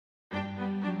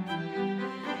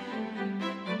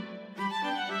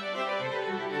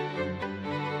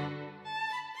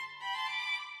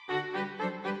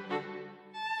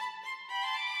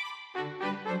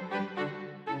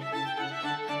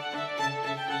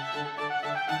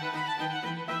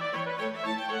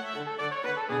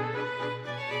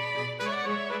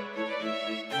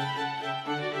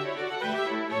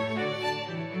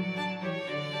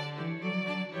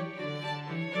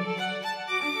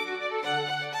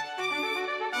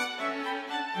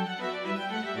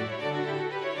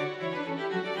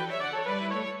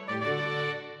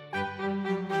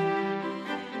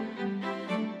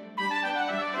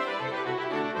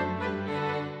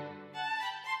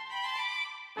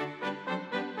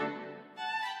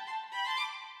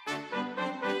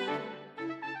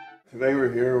Today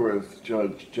we're here with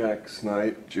Judge Jack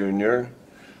SNITE, Jr.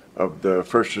 of the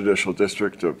First Judicial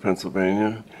District of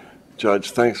Pennsylvania. Judge,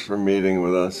 thanks for meeting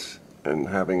with us and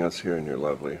having us here in your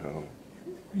lovely home.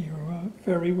 You're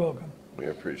very welcome. We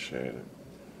appreciate it.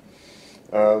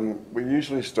 We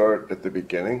usually start at the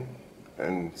beginning,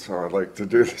 and so I'd like to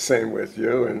do the same with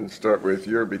you and start with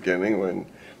your beginning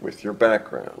with your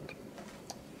background.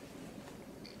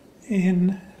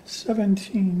 In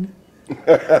 1791,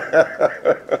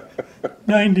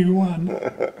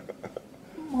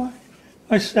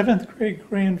 my seventh grade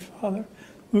grandfather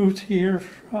moved here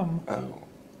from,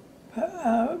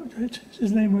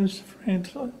 his name was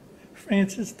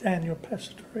Francis Daniel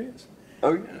Pastorius.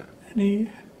 Oh, yeah. And he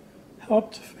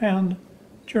helped found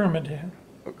Germantown.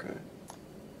 Okay.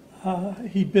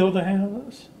 He built a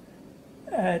house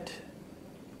at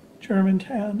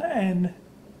Germantown and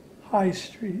High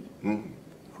Street,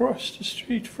 across the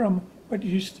street from what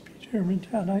used to be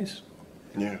Germantown High School.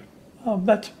 Yeah.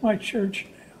 That's my church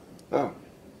now. Oh.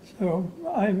 So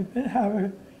I have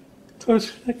a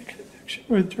close connection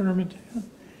with Germantown.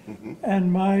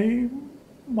 And my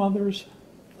mother's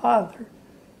father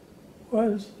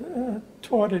was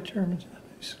taught at Germantown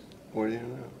High School. What do you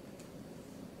know?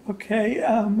 Okay.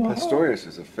 Pastorius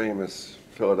is a famous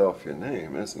Philadelphia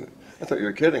name, isn't it? I thought you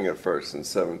were kidding at first in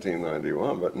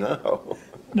 1791, but no.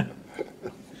 No.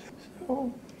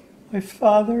 So my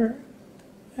father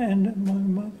and my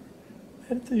mother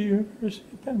met at the University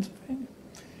of Pennsylvania,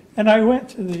 and I went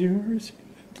to the University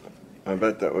of Pennsylvania. I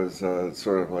bet that was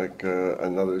sort of like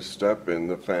another step in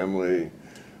the family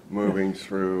moving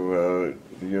through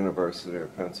the University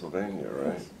of Pennsylvania,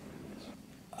 right?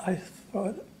 I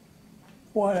thought,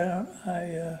 why don't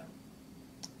I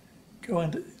go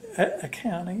into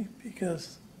accounting,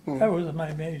 because that was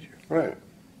my major. Right.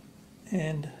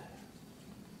 And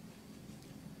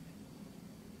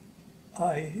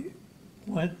I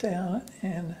went down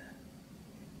and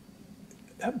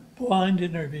a blind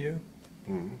interview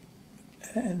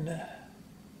and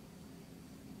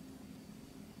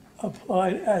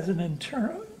applied as an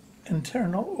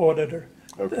internal auditor.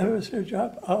 Okay. That was her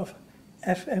job, of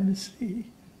FMC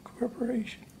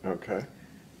Corporation. Okay.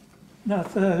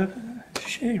 Not the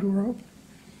shade rope.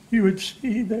 You would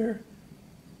see their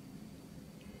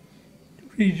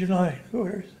regional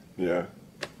headquarters. Yeah.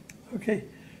 Okay,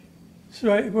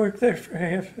 so I worked there for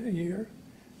half a year,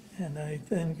 and I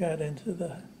then got into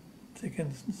the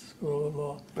Dickinson School of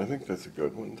Law. I think that's a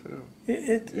good one, too.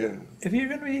 Yeah. If you're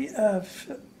going to be a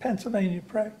Pennsylvania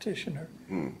practitioner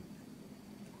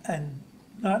and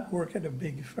not work at a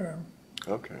big firm,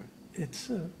 Okay. it's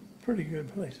a pretty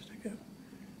good place to go.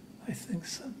 I think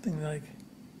something like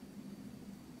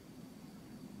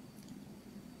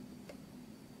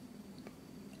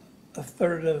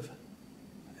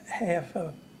half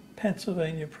of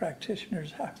Pennsylvania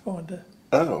practitioners have gone to.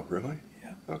 Oh, really?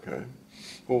 Yeah. Okay.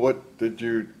 Well, what did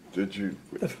you?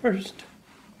 The first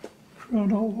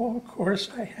criminal law course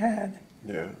I had,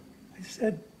 Yeah. I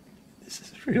said, this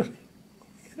is really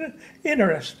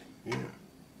interesting. Yeah.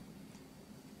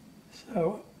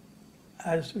 So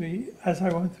as I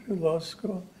went through law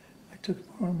school, I took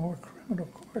more and more criminal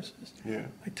courses. Yeah.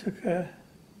 I took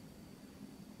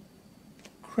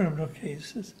criminal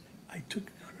cases. I took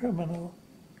criminal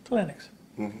clinics.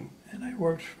 And I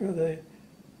worked for the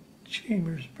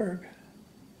Chambersburg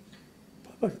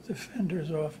Public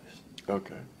Defender's Office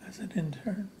Okay. as an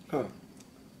intern. Huh.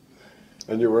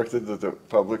 And you worked at the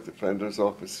Public Defender's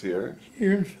Office here?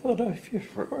 Here in Philadelphia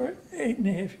for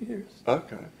 8.5 years.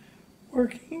 Okay.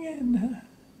 Working in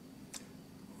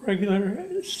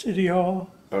regular city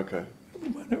hall Okay.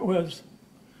 when it was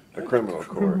A criminal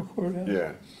court. court.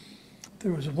 Yeah.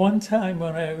 There was one time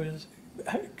when I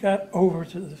got over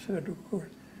to the federal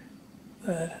court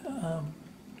that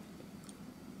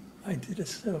I did a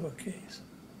civil case.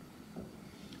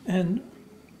 And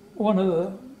one of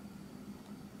the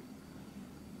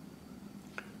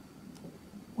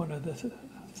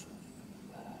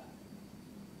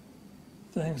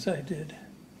things I did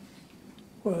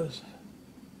was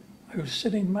I was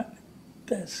sitting at my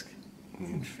desk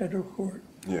in federal court,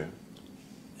 Yeah.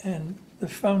 and the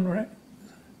phone rang,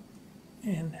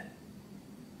 and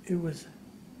it was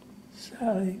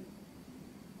Sally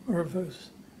Mervos.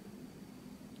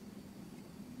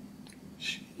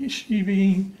 She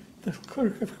being the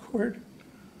clerk of court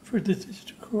for the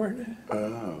district court.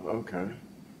 Oh, okay.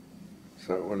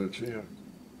 So what did she have?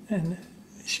 And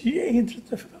she answered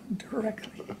the phone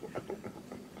directly.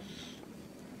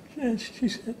 And she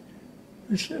said,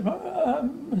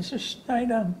 Mr.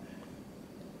 SNITE, I'm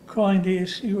calling to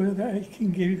ask you whether I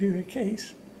can give you a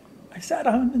case I said,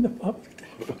 I'm in the public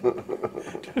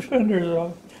defender's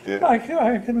office. Yeah. I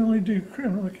can only do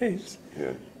criminal case.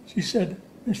 Yeah. She said,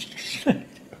 Mr. Snide,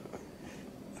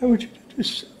 I want you to do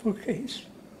civil case.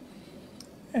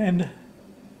 And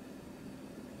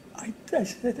I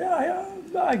said,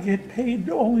 I get paid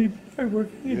only by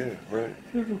working Yeah, in right.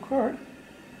 federal court.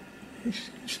 And she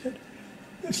said,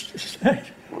 Mr. Snide,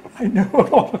 I know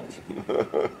it all.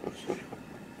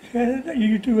 Can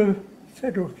you do a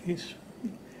federal case?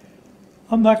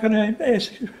 I'm not going to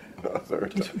ask you A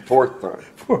third time. Fourth time.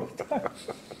 fourth time.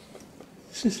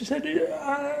 She said,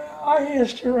 I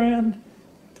asked around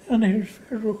down here at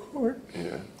federal court.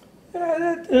 Yeah.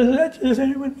 Does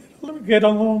anyone get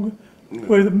along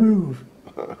with a move?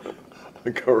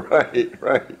 Go right,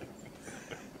 right.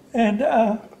 And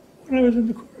when I was in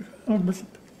the court,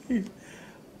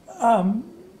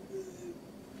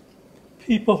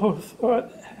 people who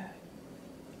thought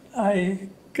I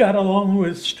got along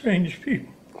with strange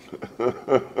people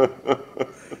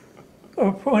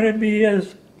appointed me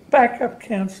as backup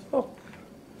counsel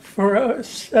for a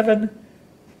 7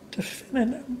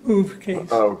 defendant move case.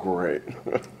 Oh, great.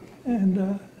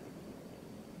 And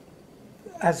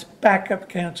as backup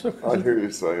counsel. I hear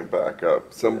you saying back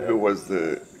up. Who was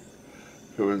the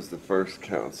first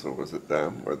counsel? Was it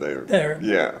them? Or they were? There.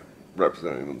 Yeah,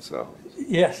 representing themselves.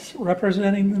 Yes,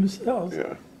 representing themselves.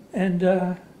 Yeah. And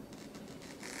I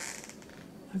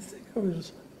think it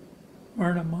was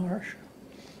Myrna Marsh.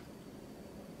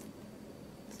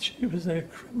 She was a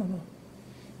criminal.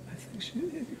 I think she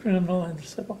was a criminal and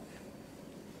civil.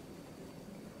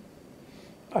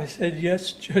 I said,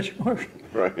 yes, Judge Marsh.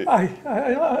 Right.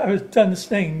 I was done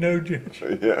saying no, Judge,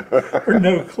 Yeah. or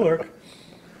no, clerk.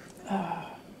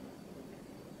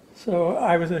 So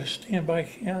I was a standby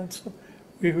counsel.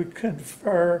 We would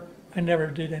confer. I never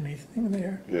did anything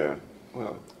there. Yeah.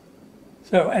 Well,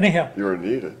 So anyhow, you were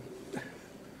needed.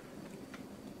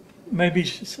 maybe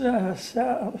Sal,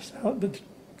 the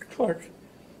clerk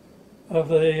of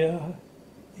the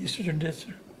Eastern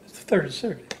District, Third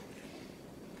Circuit,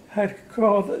 had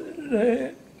called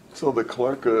the So the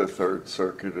clerk of the Third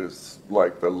Circuit is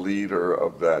like the leader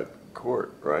of that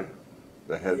court, right?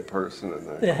 The head person in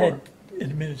that the court. head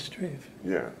administrative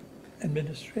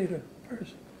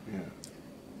person. Yeah.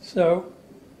 So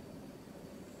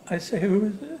I say, who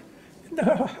is it?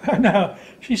 No.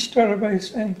 She started by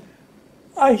saying,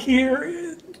 I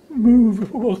hear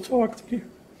move will talk to you.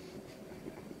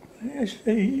 I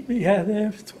say, yeah, they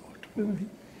have talked with me.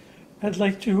 I'd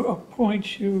like to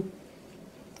appoint you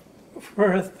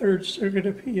for a Third Circuit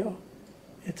appeal.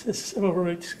 It's a civil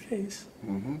rights case.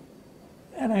 Mm-hmm.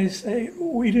 And I say,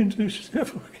 we didn't do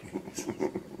civil cases.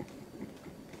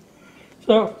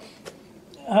 So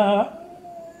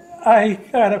I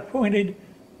got appointed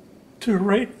to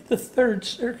write the Third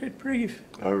Circuit brief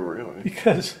Oh, really?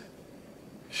 because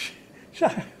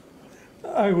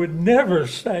I would never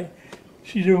say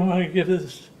she didn't want to give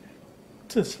this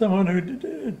to someone who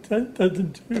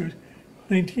doesn't do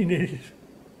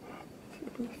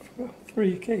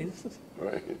 1983 cases.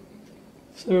 Right.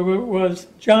 So it was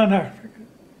John Africa,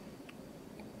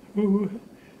 who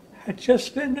had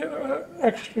just been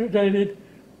extradited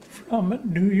from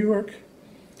New York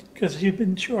because he'd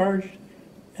been charged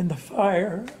in the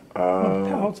fire on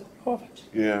Powell's office.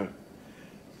 Yeah.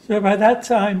 So by that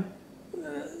time,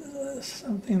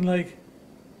 something like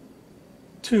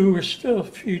 2 were still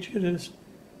fugitives,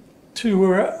 2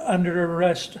 were under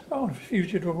arrest on a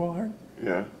fugitive warrant,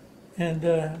 Yeah. and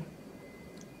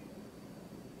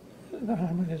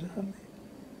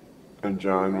And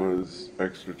John was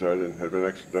extradited, had been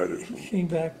extradited he from. came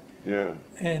back, Yeah.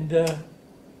 and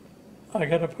I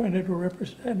got appointed to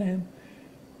represent him.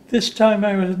 This time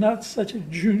I was not such a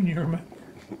junior member.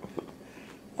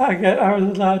 I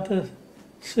was allowed to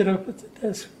sit up at the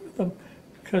desk with them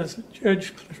because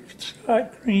Judge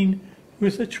Scott Green, who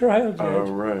was the trial Oh, judge,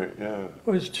 right. Yeah.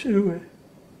 was too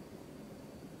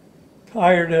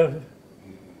tired of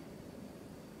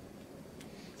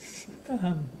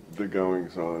The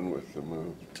goings on with the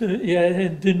move.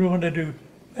 and didn't want to do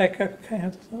backup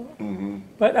counsel. Mm-hmm.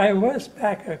 But I was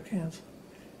backup counsel,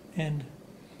 and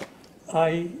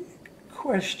I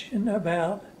questioned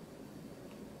about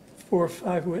 4 or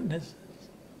 5 witnesses,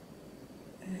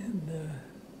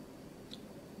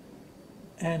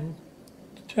 and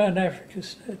John Africa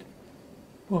said,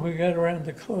 when we got around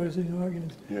to closing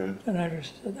arguments, Yeah. John Africa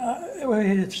said, well,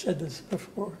 he had said this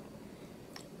before.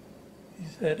 He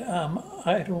said,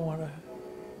 I don't want a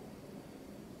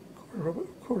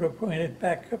court-appointed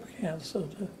backup counsel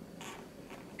to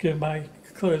give my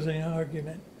closing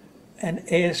argument, and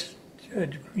asked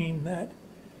Judge Green that.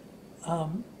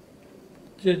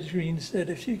 Judge Green said,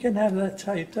 if you can have that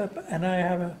typed up and I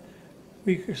have a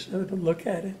week or so to look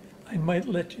at it, I might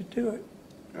let you do it.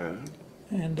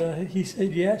 And he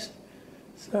said yes.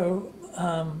 So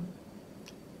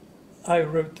I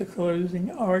wrote the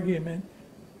closing argument,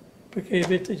 but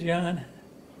gave it to John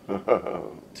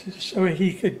so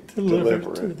he could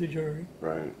deliver it to the jury.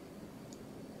 Right.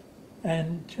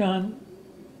 And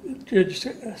Judge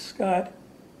Scott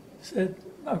said,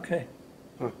 okay.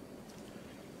 Huh.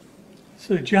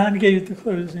 So John gave the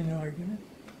closing argument.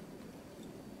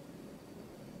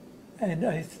 And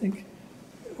I think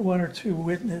one or two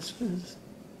witnesses,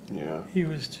 Yeah. he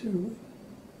was too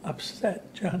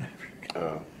upset, John Africa.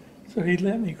 Oh, So he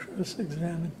let me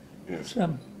cross-examine yeah.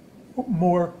 some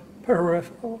more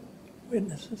peripheral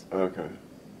witnesses. Okay.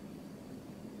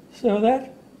 So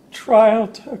that trial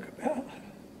took about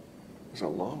It was a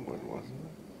long one, wasn't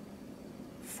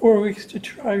it? 4 weeks to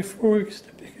try, 4 weeks to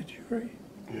pick a jury.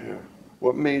 Yeah.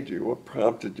 What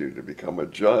prompted you to become a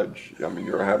judge? I mean,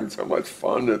 you were having so much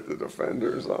fun at the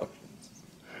defender's office.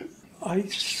 I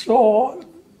saw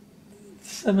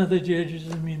some of the judges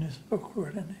in municipal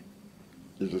court, and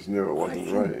You just knew it I wasn't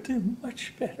can right. do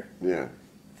much better Yeah,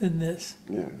 than this.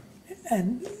 yeah,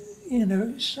 And,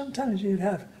 sometimes you'd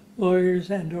have lawyers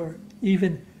and or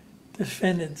even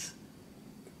defendants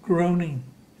groaning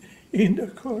in the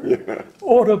court, yeah.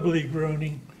 audibly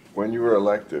groaning. When you were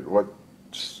elected, what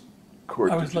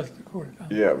court I did was you? like the court of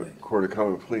common Yeah, pleas. but Court of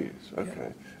Common Pleas,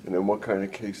 okay. And then what kind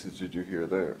of cases did you hear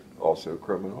there? Also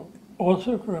criminal?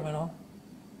 Also criminal,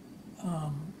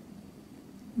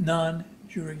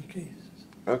 non-jury cases.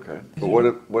 Okay. But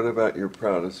what about your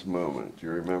proudest moment? Do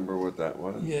you remember what that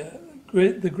was? Yeah,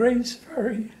 the Grace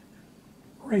Ferry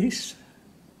race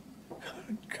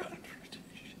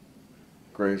confrontation.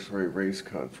 Grace Ray race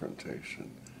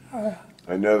confrontation. Uh,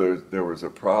 I know there was a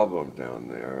problem down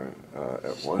there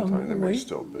at one time. There may white-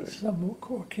 still be. Some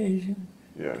Caucasian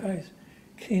Yeah. guys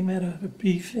came out of a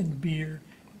beef and beer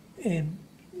in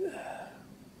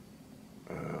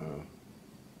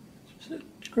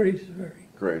Grace Ferry.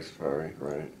 Grace Ferry,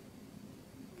 right?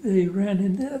 They ran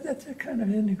in, that's a kind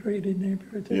of integrated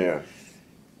neighborhood. Yeah.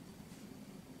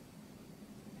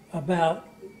 About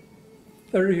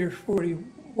 30 or 40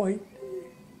 white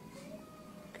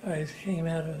guys came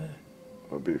out of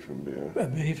A beef and beer. a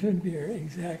beef and beer,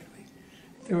 exactly.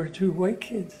 There were two white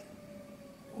kids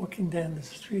walking down the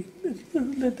street who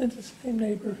lived in the same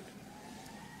neighborhood.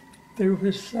 There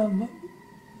was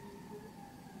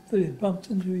they bumped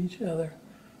into each other,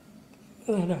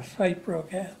 and a fight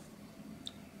broke out.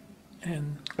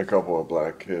 And A couple of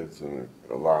black kids and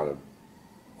a lot of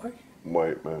white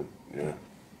white men. Yeah.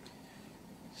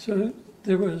 So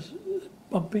there was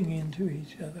bumping into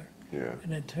each other, Yeah.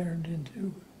 and it turned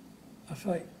into a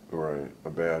fight. Right. A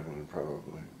bad one,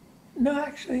 probably. No,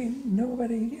 actually,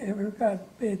 nobody ever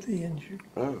got badly injured,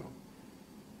 Oh.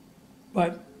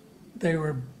 but they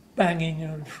were banging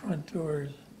on front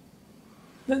doors.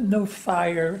 No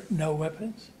fire, no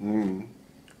weapons. Mm.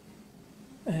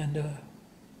 And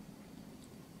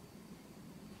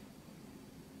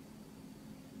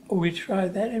we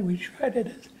tried that, and we tried it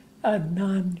as a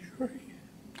non-jury.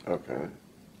 Okay.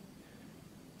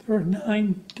 There were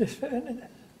 9 defendants.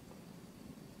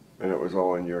 And it was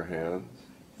all in your hands?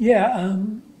 Yeah,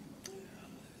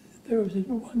 there was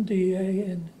one DA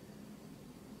and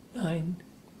 9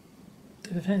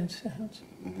 defense counsel.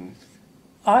 Mm-hmm.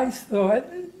 I thought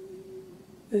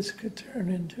this could turn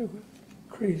into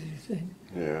a crazy thing.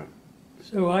 Yeah.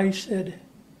 So I said,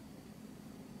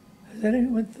 has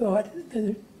anyone thought, there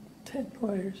are 10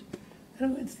 lawyers,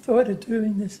 anyone thought of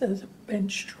doing this as a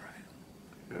bench trial?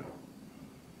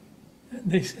 Yeah.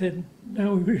 And they said,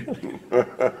 no, really.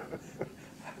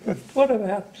 I thought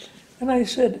about it. And I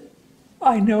said,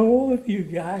 I know all of you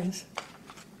guys,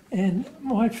 and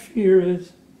my fear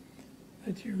is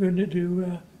that you're going to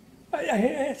do,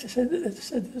 I said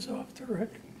this off the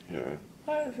record. Yeah.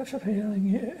 I have a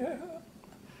feeling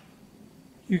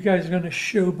you guys are going to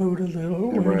showboat a little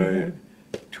when Right. you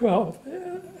have 12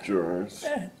 Jurors.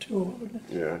 and 2 of them.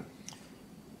 Yeah.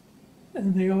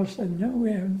 And they all said, no,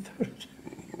 we haven't thought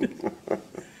of it.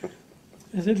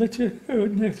 I said, let's just go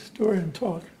next door and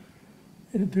talk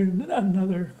and do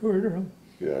another courtroom.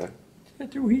 Yeah.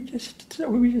 We just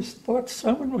thought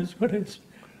someone was going to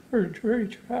for a jury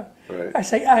trial. Right. I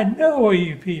say, I know all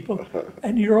you people,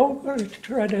 and you're all going to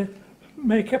try to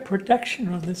make a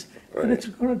production on this, and Right. it's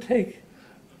going to take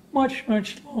much,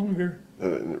 much longer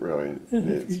Then it really than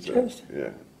if needs you to. just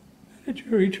Yeah. had a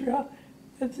jury trial.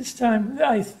 At this time,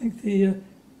 I think the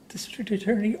district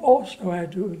attorney also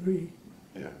had to agree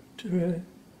Yeah. to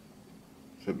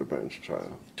To the bench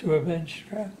trial. a bench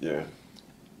trial. Yeah.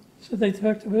 So they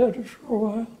talked about it for a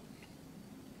while.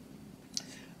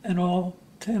 And all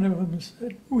 10 of them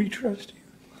said, "We trust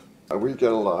you." We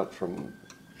get a lot from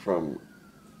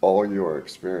all your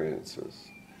experiences,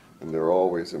 and they're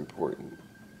always important.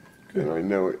 Good. And I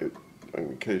know on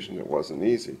occasion it wasn't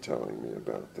easy telling me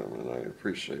about them, and I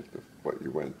appreciate what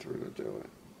you went through to do it.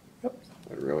 Yep.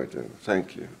 I really do.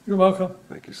 Thank you. You're welcome.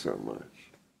 Thank you so much.